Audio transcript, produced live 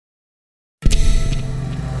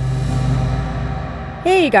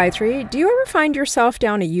Hey, Gayatri, do you ever find yourself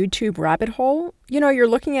down a YouTube rabbit hole? You know, you're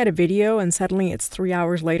looking at a video and suddenly it's 3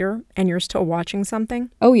 hours later and you're still watching something?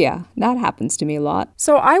 Oh, yeah, that happens to me a lot.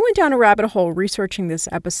 So I went down a rabbit hole researching this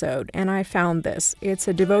episode and I found this. It's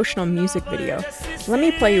a devotional music video. Let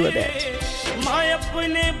me play you a bit.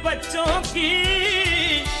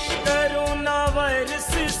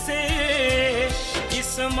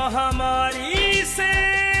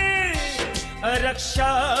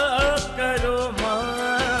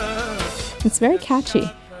 It's very catchy.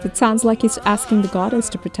 It sounds like he's asking the goddess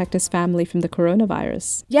to protect his family from the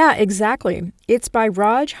coronavirus. Yeah, exactly. It's by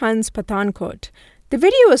Raj Hans Pathankot. The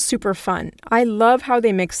video is super fun. I love how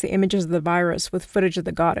they mix the images of the virus with footage of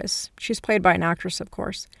the goddess. She's played by an actress, of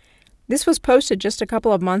course. This was posted just a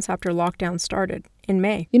couple of months after lockdown started, in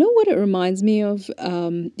May. You know what it reminds me of?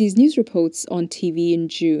 These news reports on TV in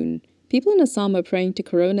June. People in Assam are praying to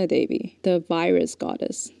Corona Devi, the virus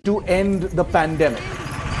goddess, to end the pandemic.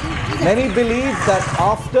 Many believe that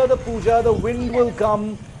after the puja, the wind will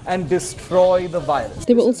come and destroy the virus.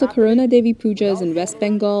 There were also Corona Devi pujas in West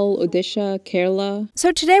Bengal, Odisha, Kerala.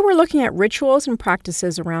 So today we're looking at rituals and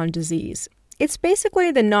practices around disease. It's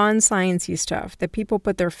basically the non-sciencey stuff that people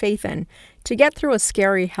put their faith in to get through a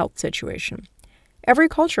scary health situation. Every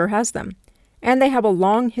culture has them, and they have a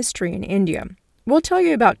long history in India. We'll tell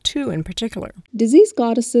you about two in particular. Disease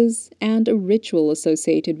goddesses and a ritual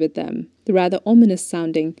associated with them, the rather ominous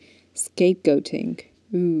sounding scapegoating.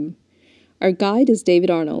 Ooh. Our guide is David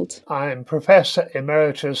Arnold. I'm Professor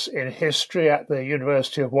Emeritus in History at the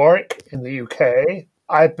University of Warwick in the UK.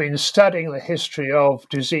 I've been studying the history of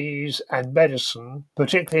disease and medicine,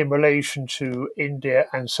 particularly in relation to India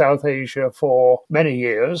and South Asia for many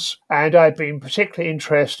years. And I've been particularly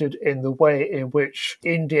interested in the way in which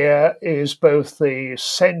India is both the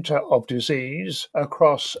center of disease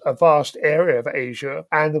across a vast area of Asia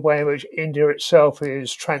and the way in which India itself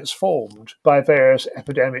is transformed by various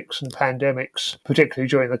epidemics and pandemics, particularly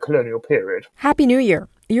during the colonial period. Happy New Year!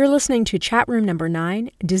 You're listening to Chat Room Number 9,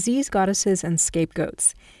 Disease Goddesses and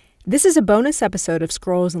Scapegoats. This is a bonus episode of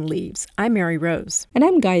Scrolls and Leaves. I'm Mary Rose. And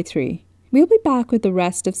I'm Gayatri. We'll be back with the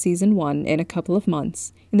rest of Season 1 in a couple of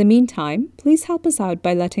months. In the meantime, please help us out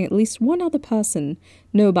by letting at least one other person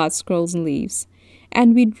know about Scrolls and Leaves.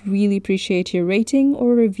 And we'd really appreciate your rating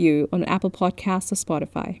or review on Apple Podcasts or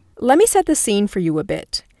Spotify. Let me set the scene for you a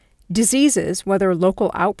bit. Diseases, whether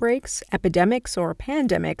local outbreaks, epidemics, or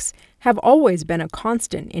pandemics, have always been a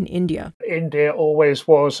constant in India. India always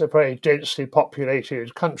was a very densely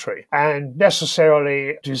populated country, and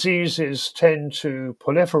necessarily diseases tend to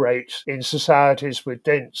proliferate in societies with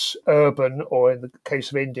dense urban, or in the case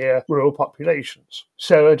of India, rural populations.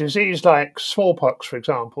 So a disease like smallpox, for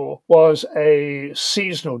example, was a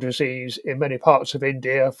seasonal disease in many parts of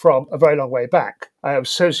India from a very long way back,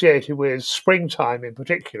 associated with springtime in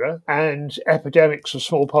particular, and epidemics of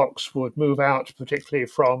smallpox would move out particularly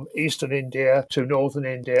from eastern India to northern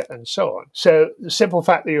India and so on. So the simple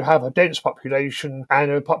fact that you have a dense population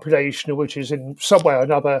and a population which is in some way or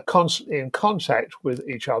another constantly in contact with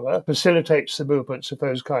each other facilitates the movements of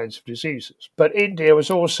those kinds of diseases. But India was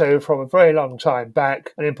also from a very long time back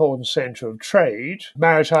an important centre of trade,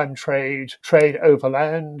 maritime trade, trade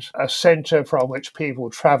overland, a centre from which people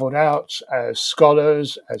travelled out as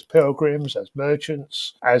scholars, as pilgrims, as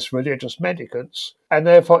merchants, as religious mendicants. And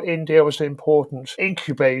therefore, India was an important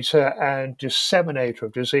incubator and disseminator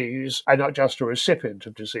of disease, and not just a recipient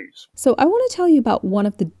of disease. So I want to tell you about one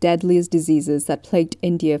of the deadliest diseases that plagued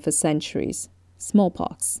India for centuries,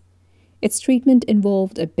 smallpox. Its treatment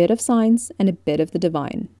involved a bit of science and a bit of the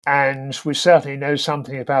divine. And we certainly know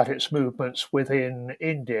something about its movements within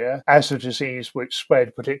India as a disease which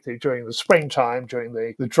spread particularly during the springtime, during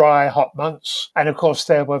the dry, hot months. And of course,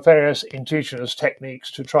 there were various indigenous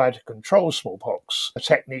techniques to try to control smallpox. A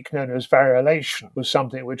technique known as variolation was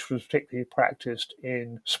something which was particularly practiced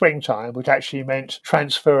in springtime, which actually meant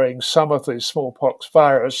transferring some of the smallpox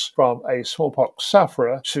virus from a smallpox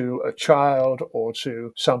sufferer to a child or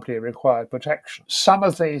to somebody required protection. Some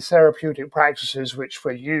of the therapeutic practices which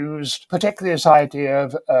were used, particularly this idea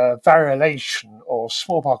of variolation or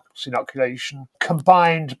smallpox inoculation,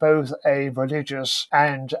 combined both a religious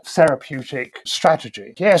and therapeutic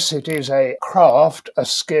strategy. Yes, it is a craft, a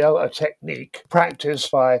skill, a technique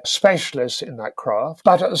practiced by specialists in that craft,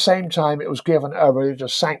 but at the same time it was given a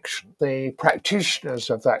religious sanction. The practitioners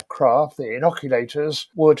of that craft, the inoculators,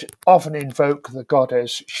 would often invoke the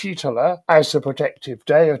goddess Shitala as the protective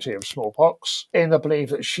deity of smallpox in the belief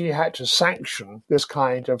that she had to sanction this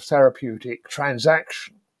kind of therapeutic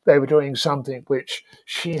transaction. they were doing something which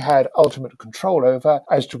she had ultimate control over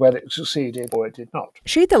as to whether it succeeded or it did not.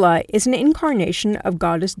 Shitala is an incarnation of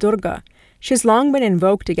goddess Durga. She's long been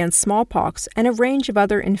invoked against smallpox and a range of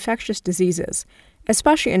other infectious diseases,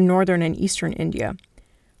 especially in northern and eastern India.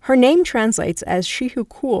 Her name translates as she who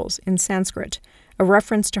cools in Sanskrit, a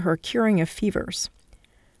reference to her curing of fevers.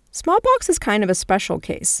 Smallpox is kind of a special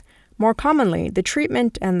case. More commonly, the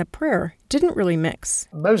treatment and the prayer didn't really mix.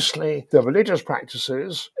 Mostly the religious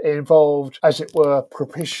practices involved, as it were,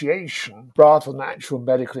 propitiation rather than actual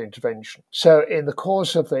medical intervention. So in the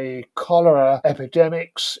course of the cholera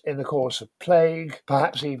epidemics, in the course of plague,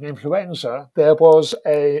 perhaps even influenza, there was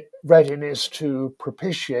a readiness to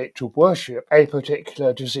propitiate, to worship a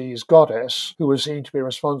particular disease goddess who was seen to be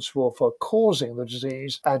responsible for causing the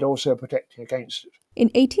disease and also protecting against it. In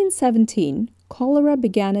 1817, cholera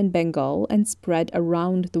began in Bengal and spread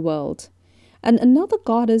around the world. And another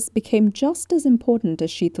goddess became just as important as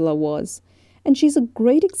Shitala was. And she's a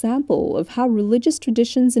great example of how religious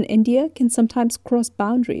traditions in India can sometimes cross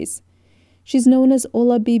boundaries. She's known as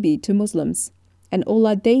Ola Bibi to Muslims and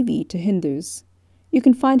Ola Devi to Hindus. You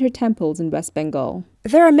can find her temples in West Bengal.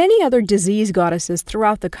 There are many other disease goddesses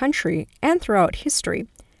throughout the country and throughout history.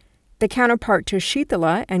 The counterpart to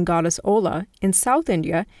Shitala and goddess Ola in South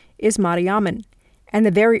India is Mariamman, and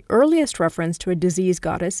the very earliest reference to a disease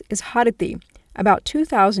goddess is Hariti, about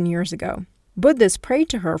 2,000 years ago. Buddhists prayed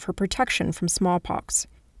to her for protection from smallpox.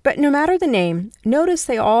 But no matter the name, notice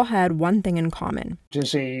they all had one thing in common.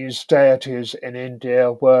 Disease deities in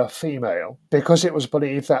India were female because it was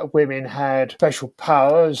believed that women had special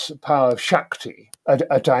powers, power of Shakti,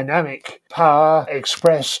 a dynamic power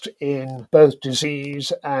expressed in both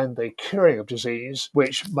disease and the curing of disease,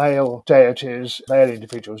 which male deities, male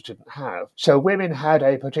individuals didn't have. So women had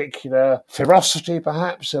a particular ferocity,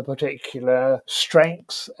 perhaps, a particular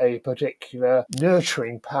strength, a particular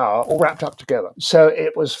nurturing power, all wrapped up together. So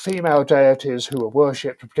it was female deities who were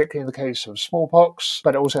worshipped, particularly in the case of smallpox,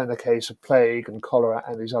 but also in the case of plague and cholera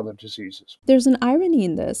and these other diseases. There's an irony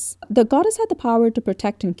in this. The goddess had the power to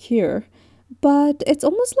protect and cure, but it's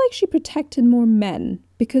almost like she protected more men,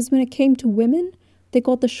 because when it came to women, they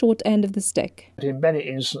got the short end of the stick. In many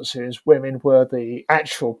instances, women were the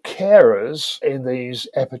actual carers in these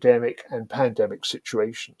epidemic and pandemic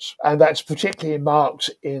situations. And that's particularly marked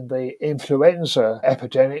in the influenza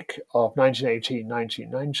epidemic of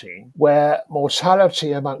 1918-1919, where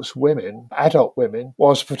mortality amongst women, adult women,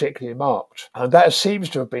 was particularly marked. And that seems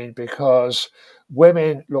to have been because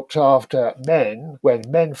women looked after men when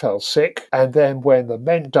men fell sick, and then when the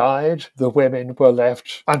men died, the women were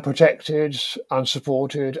left unprotected,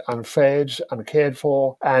 unsupported, unfed, uncared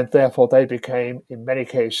for, and therefore they became, in many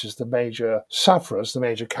cases, the major sufferers, the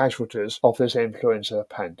major casualties of this influenza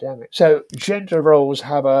pandemic. So gender roles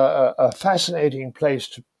have a fascinating place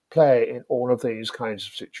to play in all of these kinds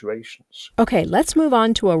of situations. Okay, let's move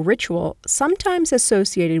on to a ritual sometimes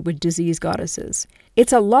associated with disease goddesses.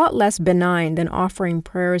 It's a lot less benign than offering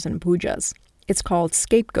prayers and pujas. It's called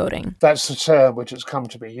scapegoating. That's the term which has come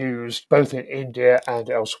to be used both in India and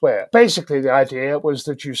elsewhere. Basically, the idea was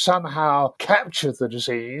that you somehow captured the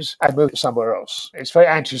disease and moved it somewhere else. It's very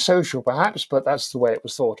antisocial, perhaps, but that's the way it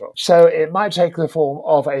was thought of. So it might take the form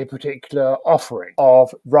of a particular offering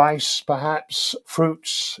of rice, perhaps,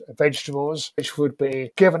 fruits, vegetables, which would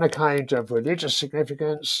be given a kind of religious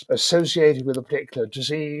significance associated with a particular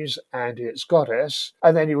disease and its goddess.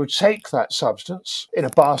 And then you would take that substance in a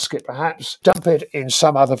basket, perhaps, dump it in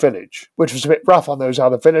some other village, which was a bit rough on those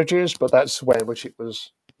other villages, but that's the way in which it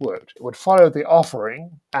was worked. It would follow the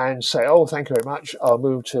offering and say, oh, thank you very much, I'll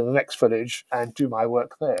move to the next village and do my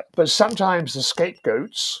work there. But sometimes the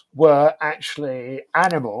scapegoats were actually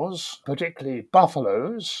animals, particularly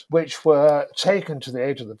buffaloes, which were taken to the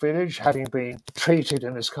edge of the village, having been treated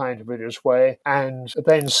in this kind of religious way, and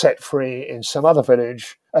then set free in some other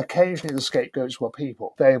village. Occasionally the scapegoats were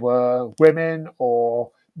people. They were women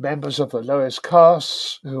or members of the lowest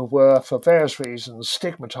castes who were, for various reasons,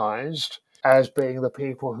 stigmatized as being the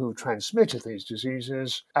people who transmitted these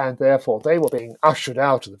diseases, and therefore they were being ushered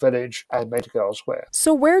out of the village and made to go elsewhere.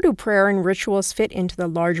 So where do prayer and rituals fit into the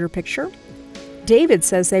larger picture? David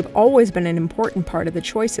says they've always been an important part of the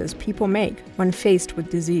choices people make when faced with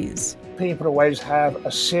disease. People always have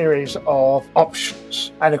a series of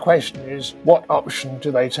options, and the question is, what option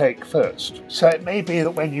do they take first? So it may be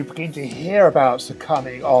that when you begin to hear about the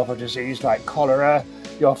coming of a disease like cholera,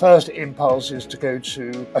 your first impulse is to go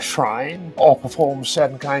to a shrine or perform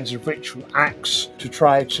certain kinds of ritual acts to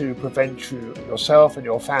try to prevent yourself and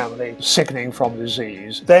your family sickening from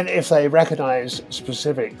disease. Then if they recognize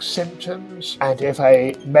specific symptoms and if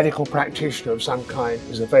a medical practitioner of some kind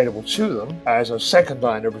is available to them as a second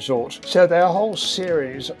line of resort. So there are a whole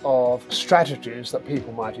series of strategies that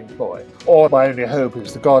people might employ. Or my only hope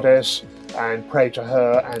is the goddess, and pray to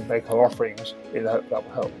her and make her offerings in the hope that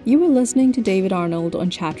will help. You were listening to David Arnold on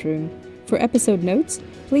Chatroom. For episode notes,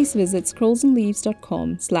 please visit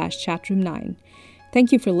scrollsandleaves.com/chatroom9.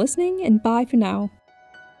 Thank you for listening, and bye for now.